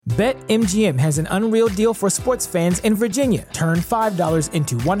BetMGM has an unreal deal for sports fans in Virginia. Turn $5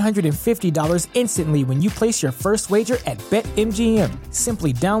 into $150 instantly when you place your first wager at BetMGM.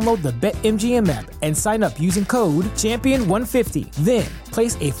 Simply download the BetMGM app and sign up using code Champion150. Then,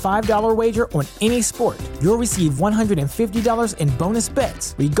 place a $5 wager on any sport. You'll receive $150 in bonus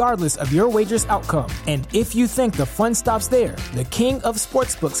bets, regardless of your wager's outcome. And if you think the fun stops there, the King of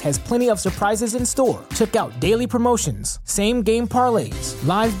Sportsbooks has plenty of surprises in store. Check out daily promotions, same-game parlays,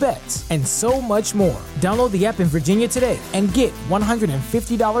 live bets, and so much more. Download the app in Virginia today and get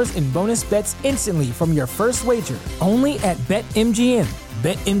 $150 in bonus bets instantly from your first wager. Only at BetMGM.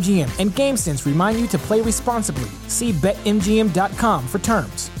 BetMGM and GameSense remind you to play responsibly. See BetMGM.com for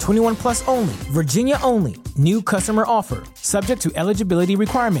terms. 21 plus only. Virginia only. New customer offer. Subject to eligibility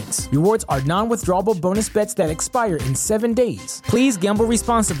requirements. Rewards are non-withdrawable bonus bets that expire in 7 days. Please gamble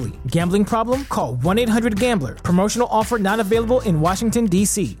responsibly. Gambling problem? Call 1-800-GAMBLER. Promotional offer not available in Washington,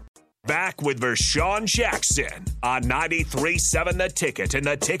 D.C. Back with Vershawn Jackson on 93.7 The Ticket and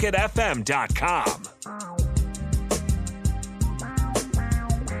theticketfm.com.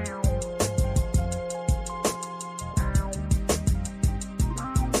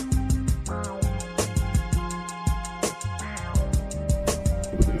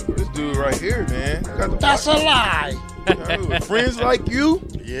 Dude right here, man. That's a lie. Friends like you?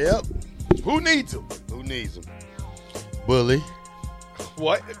 Yep. Who needs them? Who needs them? Bully.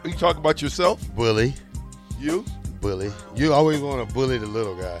 What? You talk about yourself? Bully. You? Bully. You always want to bully the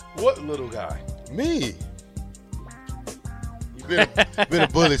little guy. What little guy? Me. You've been a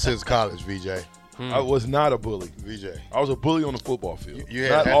bully since college, VJ. I was not a bully. VJ. I was a bully on the football field. You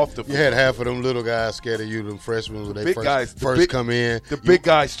not had, off the field. You had half of them little guys scared of you, them freshmen when they first come in. The big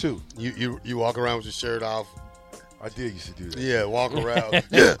guys, too. You walk around with your shirt off. I did used to do that. Yeah, walk around.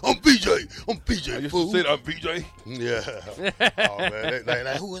 Yeah, I'm BJ. I'm BJ. I used to say I'm BJ. Yeah. Oh, man.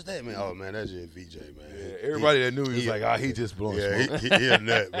 Like, who was that, man? Oh, man, that's just VJ, man. Yeah, everybody that knew he was like, he just blowing smoke. He a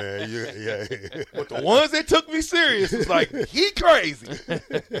nut, man. Yeah. But the ones that took me serious was like, he crazy.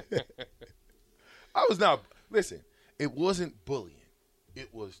 I was not – listen, it wasn't bullying.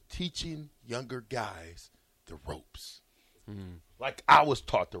 It was teaching younger guys the ropes. Mm-hmm. Like I was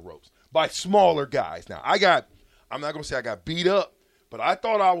taught the ropes by smaller guys. Now, I'm not going to say I got beat up, but I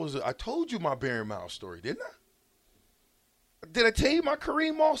thought I told you my Barry Miles story, didn't I? Did I tell you my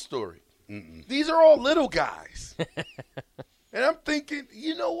Kareem Moss story? Mm-mm. These are all little guys. And I'm thinking,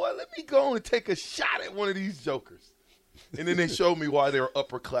 you know what? Let me go and take a shot at one of these jokers. And then they showed me why they were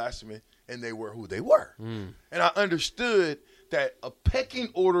upperclassmen. And they were who they were. Mm. And I understood that a pecking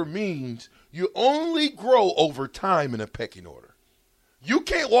order means you only grow over time in a pecking order. You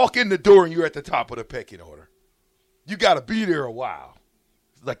can't walk in the door and you're at the top of the pecking order. You got to be there a while.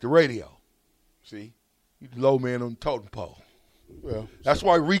 It's like the radio. See? You the low man on the totem pole. Well, that's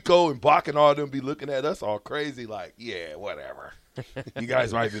why Rico and Bach and all them be looking at us all crazy like, yeah, whatever. You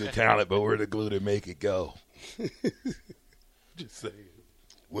guys might be the talent, but we're the glue to make it go. Just saying.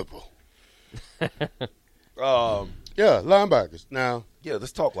 Whipple. Yeah, linebackers. Now,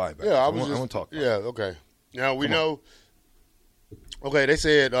 let's talk linebackers. Yeah, I want to talk. Okay. Now we know. Okay, they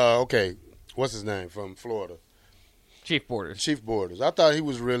said. What's his name from Florida? Chief Borders. I thought he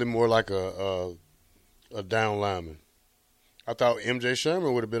was really more like a down lineman. I thought MJ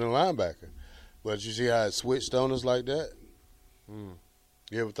Sherman would have been a linebacker, but you see how it switched on us like that. You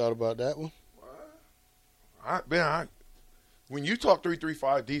ever thought about that one? When you talk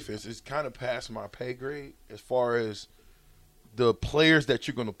 3-3-5 defense, it's kind of past my pay grade as far as the players that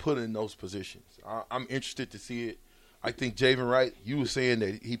you're going to put in those positions. I'm interested to see it. I think Javen Wright, you were saying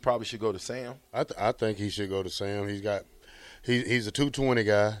that he probably should go to Sam. I think he should go to Sam. He's a 220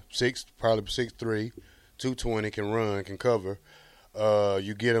 guy, probably 6'3", 220, can run, can cover.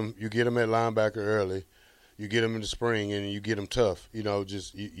 You get him at linebacker early. You get him in the spring and you get him tough. You know,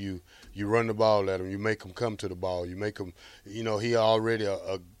 just you run the ball at him. You make him come to the ball. You make him, he already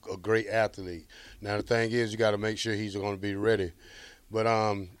a great athlete. Now the thing is, you got to make sure he's going to be ready. But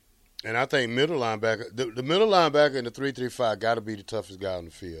and I think middle linebacker, the middle linebacker in the 3-3-5 got to be the toughest guy on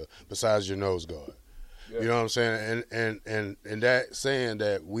the field besides your nose guard. Yeah. You know what I'm saying? And that saying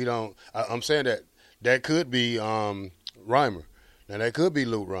that we don't. I'm saying that could be Reimer. Now that could be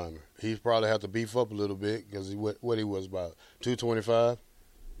Luke Reimer. He probably have to beef up a little bit because what he was about 225.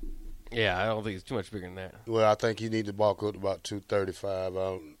 Yeah, I don't think he's too much bigger than that. Well, I think he needs to bulk up to about 235. I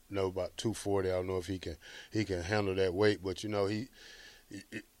don't know about 240. I don't know if he can handle that weight. But he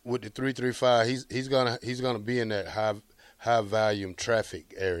with the 335, he's gonna be in that high volume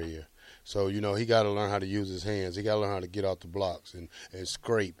traffic area. So he got to learn how to use his hands. He got to learn how to get off the blocks and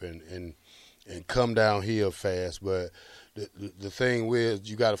scrape and come downhill fast. But the thing with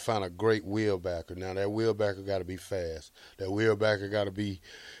you got to find a great wheelbacker. Now that wheelbacker got to be fast. That wheelbacker got to be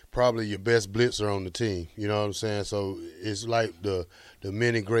probably your best blitzer on the team. You know what I'm saying? So it's like the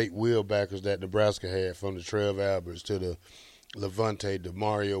many great wheelbackers that Nebraska had, from the Trev Alberts to the Levante, the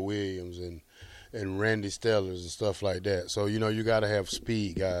Mario Williams, and Randy Stellers and stuff like that. So, you got to have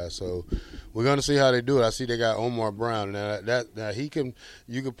speed guys. So we're going to see how they do it. I see they got Omar Brown. Now, you can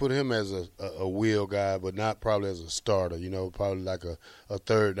put him as a wheel guy, but not probably as a starter, probably like a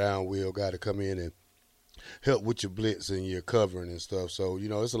third down wheel guy to come in and help with your blitz and your covering and stuff. So,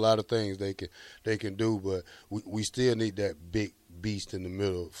 it's a lot of things they can do, but we still need that big beast in the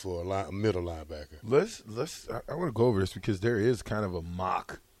middle for a middle linebacker. I want to go over this because there is kind of a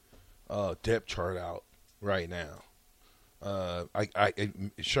mock depth chart out right now.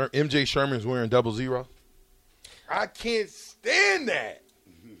 MJ Sherman's wearing 00. I can't stand that.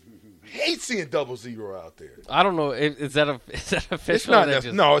 Hate seeing 00 out there. I don't know. Is that official?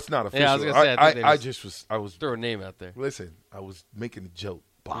 No, it's not official. Yeah, I was gonna say. I was throw a name out there. Listen, I was making a joke.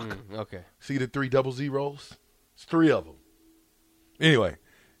 Bach. Okay. See the 3 00s? It's 3 of them. Anyway,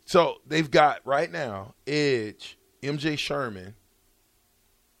 so they've got right now Edge, MJ Sherman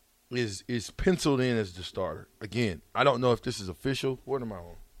is penciled in as the starter. Again, I don't know if this is official. What am I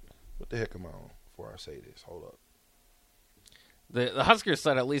on? What the heck am I on before I say this? Hold up. The Huskers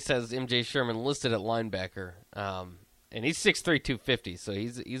side at least has MJ Sherman listed at linebacker, and he's 6'3", 250, so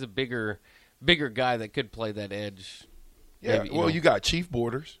he's a bigger guy that could play that edge. Yeah, maybe, you got Chief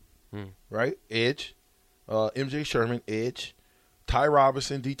Borders, right? Edge, MJ Sherman, edge, Ty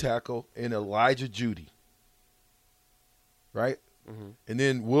Robinson, D tackle, and Elijah Judy, right? Mm-hmm. And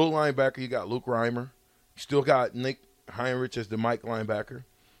then will linebacker, you got Luke Reimer. You still got Nick Heinrich as the Mike linebacker.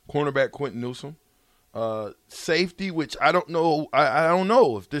 Cornerback Quentin Newsome. Safety, which I don't know. I don't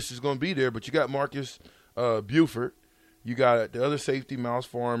know if this is going to be there, but you got Marcus Buford. You got the other safety, Miles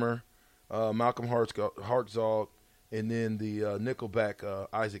Farmer, Malcolm Hartzog, and then the nickelback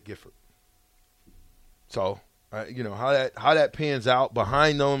Isaac Gifford. So, how that pans out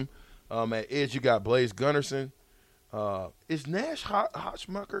behind them. At edge, you got Blaze Gunnerson. Is Nash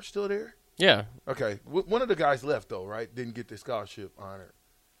Hotchmucker still there? Yeah. Okay. One of the guys left, though, right? Didn't get the scholarship honor.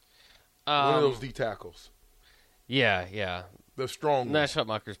 One of those D tackles. Yeah. The strong one. Nash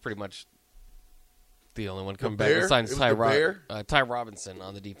Hotchmucker's pretty much the only one coming back. Besides Ty Robinson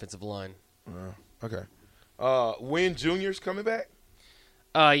on the defensive line. Okay. Wynn Jr.'s coming back?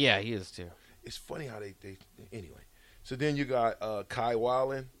 Yeah, he is too. It's funny how they anyway. So then you got Kai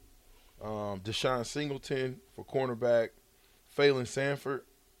Wallen, Deshaun Singleton for cornerback, Phelan Sanford,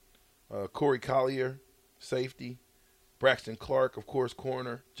 Corey Collier, safety, Braxton Clark, of course,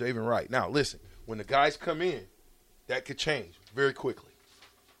 corner, Javen Wright. Now, listen, when the guys come in, that could change very quickly.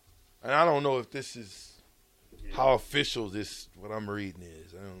 And I don't know if this is how official what I'm reading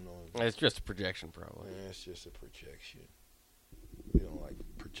is. I don't know. It's just a projection, probably. Yeah, it's just a projection. We don't like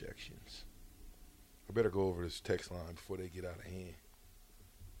projections. I better go over this text line before they get out of hand.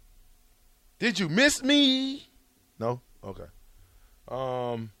 Did you miss me? No? Okay.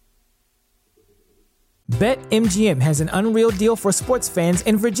 BetMGM has an unreal deal for sports fans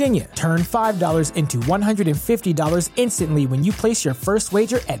in Virginia. Turn $5 into $150 instantly when you place your first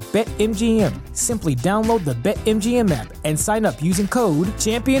wager at BetMGM. Simply download the BetMGM app and sign up using code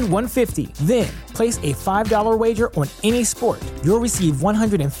Champion150. Then, place a $5 wager on any sport. You'll receive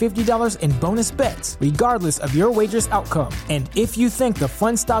 $150 in bonus bets, regardless of your wager's outcome. And if you think the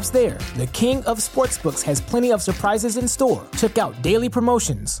fun stops there, the king of sportsbooks has plenty of surprises in store. Check out daily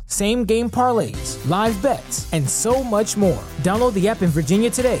promotions, same-game parlays, live bets, and so much more. Download the app in Virginia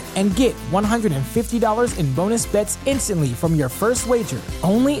today and get $150 in bonus bets instantly from your first wager.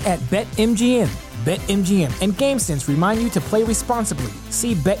 Only at BetMGM. BetMGM and GameSense remind you to play responsibly.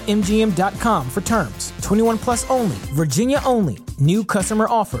 See BetMGM.com for terms. 21 plus only. Virginia only. New customer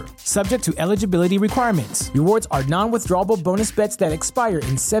offer. Subject to eligibility requirements. Rewards are non-withdrawable bonus bets that expire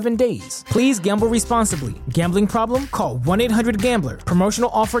in 7 days. Please gamble responsibly. Gambling problem? Call 1-800-GAMBLER.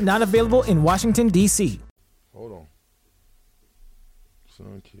 Promotional offer not available in Washington, D.C. Hold on.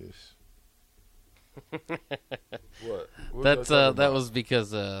 Sun kiss. What? That was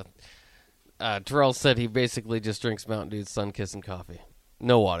because Terrell said he basically just drinks Mountain Dew, Sun Kiss, and coffee.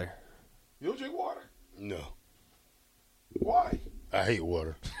 No water. You don't drink water? No. Why? I hate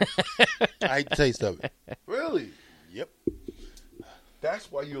water. I hate the taste of it. Really? Yep.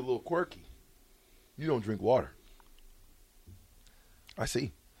 That's why you're a little quirky. You don't drink water. I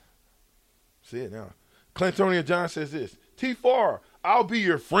see. See it now. Clantonia John says this. T4, I'll be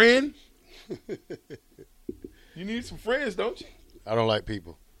your friend. You need some friends, don't you? I don't like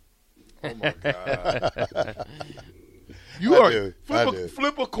people. Oh, my God.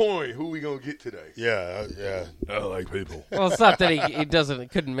 Flip a coin. Who we gonna get today? Yeah. I like people. Well, it's not that he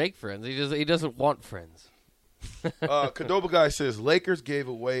couldn't make friends. He doesn't want friends. Cadoba Guy says Lakers gave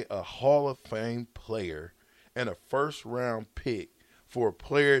away a Hall of Fame player and a first-round pick for a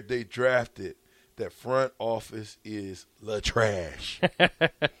player they drafted. That front office is la trash.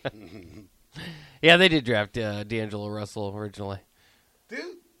 Yeah, they did draft D'Angelo Russell originally.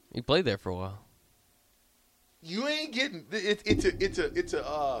 Dude, He played there for a while. you ain't getting it's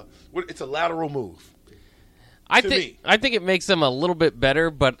a lateral move. I To think me. it makes them a little bit better,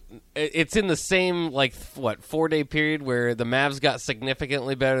 but it's in the same 4-day period where the Mavs got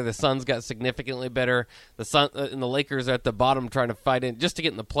significantly better, the Suns got significantly better, the and the Lakers are at the bottom trying to fight in just to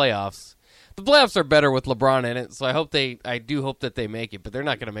get in the playoffs. The playoffs are better with LeBron in it, so I do hope that they make it, but they're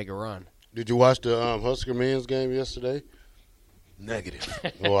not going to make a run. Did you watch the Husker men's game yesterday?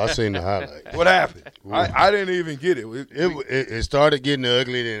 Negative. Oh, I seen the highlights. What happened? I didn't even get it. It started getting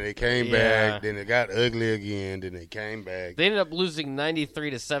ugly, then it came Yeah. back, then it got ugly again, then it came back. They ended up losing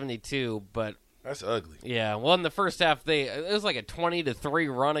 93-72, but That's ugly. yeah, well, in the first half, it was like a 20-3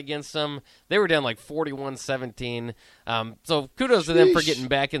 run against them. They were down like 41-17. So kudos to them for Sheesh. getting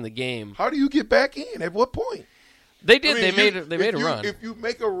back in the game. How do you get back in? At what point? They did. I mean, They made a run. If you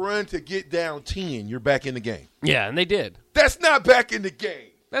make a run to get down 10, you're back in the game. Yeah, and they did. That's not back in the game.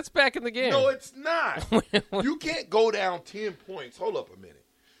 That's back in the game. No, it's not. You can't go down 10 points. Hold up a minute.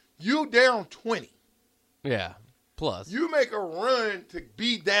 You down 20. Yeah. Plus. You make a run to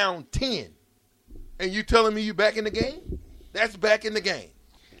be down 10. And you telling me you back in the game? That's back in the game.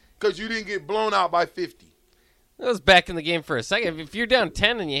 Because you didn't get blown out by 50. It was back in the game for a second. If you're down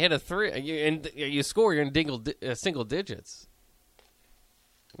 10 and you hit a 3 and you score, you're in single digits.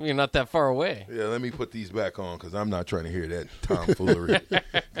 You're not that far away. Yeah, let me put these back on because I'm not trying to hear that tomfoolery.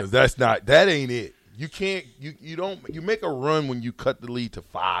 Because that ain't it. You can't, you make a run when you cut the lead to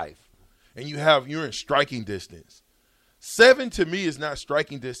 5 and you're in striking distance. 7 to me is not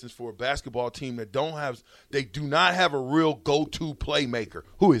striking distance for a basketball team that do not have a real go-to playmaker.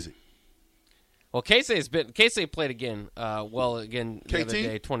 Who is it? Well, Casey played again. The KT? other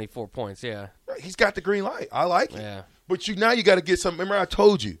day, 24 points. Yeah, He's got the green light. I like it. Yeah. But now you got to get something. Remember I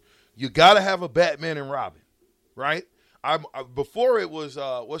told you got to have a Batman and Robin, right? Before it was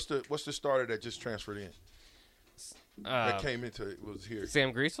what's the starter that just transferred in? That came into it was here.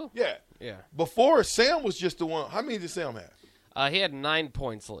 Sam Griesel? Yeah. Yeah. Before Sam was just the one. How many did Sam have? He had 9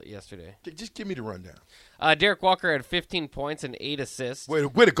 points yesterday. Just give me the rundown. Derek Walker had 15 points and 8 assists. Way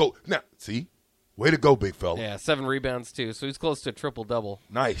to go. Now, see? Way to go, big fella. Yeah, 7 rebounds too. So he's close to a triple-double.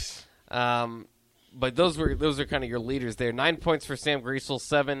 Nice. But those are kind of your leaders there. 9 points for Sam Griesel,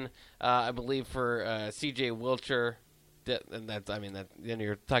 7, I believe, for C.J. Wilcher. And then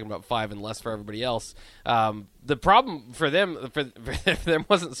you're talking about 5 and less for everybody else. The problem for them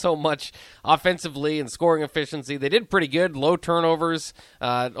wasn't so much offensively and scoring efficiency. They did pretty good, low turnovers,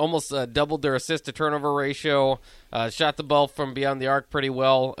 almost doubled their assist to turnover ratio. Shot the ball from beyond the arc pretty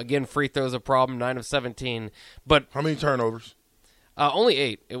well. Again, free throws a problem, 9 of 17. But How many turnovers? only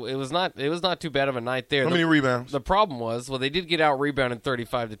 8. It was not too bad of a night there. How many rebounds? The problem was, they did get out rebounded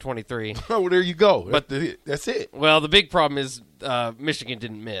 35-23. Oh, well, there you go. But that's it. Well, the big problem is Michigan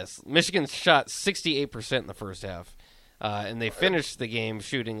didn't miss. Michigan shot 68% in the first half, and they finished the game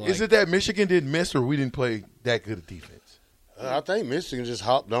shooting. Is it that Michigan didn't miss, or we didn't play that good a defense? I think Michigan just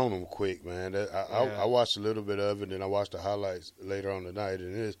hopped on them quick, man. I watched a little bit of it, and then I watched the highlights later on tonight.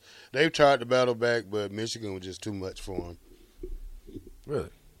 And they've tried to battle back, but Michigan was just too much for them. Really?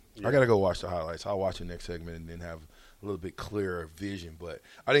 Yeah. I got to go watch the highlights. I'll watch the next segment and then have a little bit clearer vision. But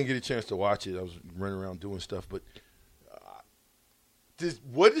I didn't get a chance to watch it. I was running around doing stuff. But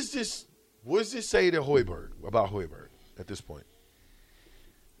what does this say to about Hoiberg at this point?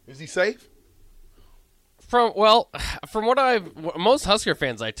 Is he safe? From what most Husker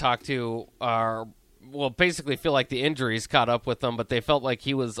fans I talk to basically feel like the injuries caught up with them, but they felt like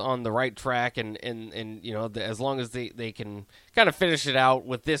he was on the right track, and as long as they can kind of finish it out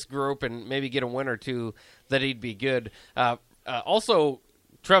with this group and maybe get a win or two, that he'd be good. Also,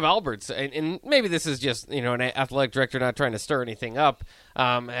 Trev Alberts, and maybe this is just an athletic director not trying to stir anything up,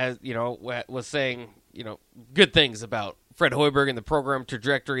 was saying good things about Fred Hoiberg and the program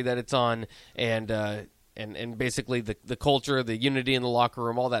trajectory that it's on, and basically the culture, the unity in the locker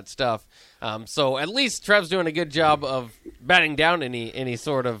room, all that stuff. So at least Trev's doing a good job of batting down any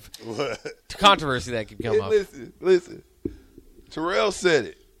sort of controversy that could come up. Listen. Terrell said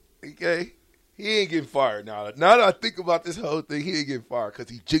it, okay? He ain't getting fired now. Now that I think about this whole thing, he ain't getting fired because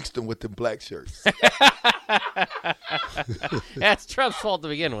he jinxed him with them black shirts. That's Trump's fault to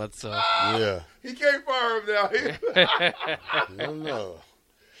begin with. So Yeah. He can't fire him now. I don't know.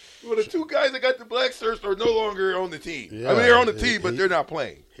 Well, the two guys that got the black shirts are no longer on the team. Yeah, I mean, they're on the team, but they're not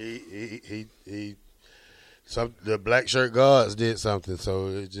playing. The black shirt guards did something, so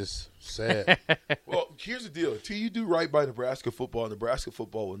it's just sad. Well, here's the deal. Until you do right by Nebraska football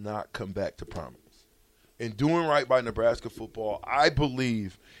will not come back to prominence. And doing right by Nebraska football, I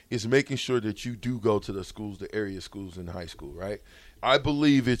believe, is making sure that you do go to the schools, the area schools and high school, right? I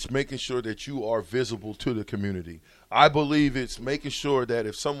believe it's making sure that you are visible to the community. I believe it's making sure that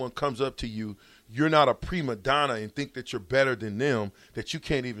if someone comes up to you, you're not a prima donna and think that you're better than them, that you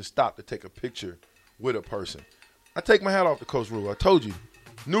can't even stop to take a picture with a person. I take my hat off to Coach Rule. I told you,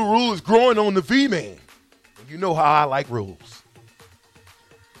 new rule is growing on the V-Man. And you know how I like rules.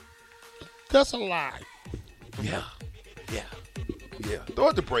 That's a lie. Yeah. Throw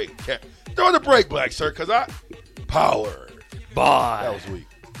it the break. Throw it the break, Black Shirt, because power. bye. That was weak.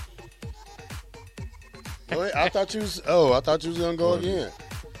 Wait, I thought you was gonna go again.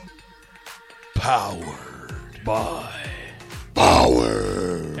 Powered by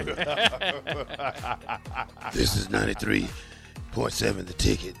Power. This is 93.7 The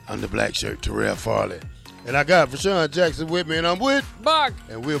Ticket. I'm the Black Shirt, Terrell Farley. And I got Vershawn Jackson with me, and I'm with Buck.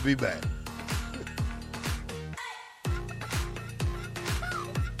 And we'll be back.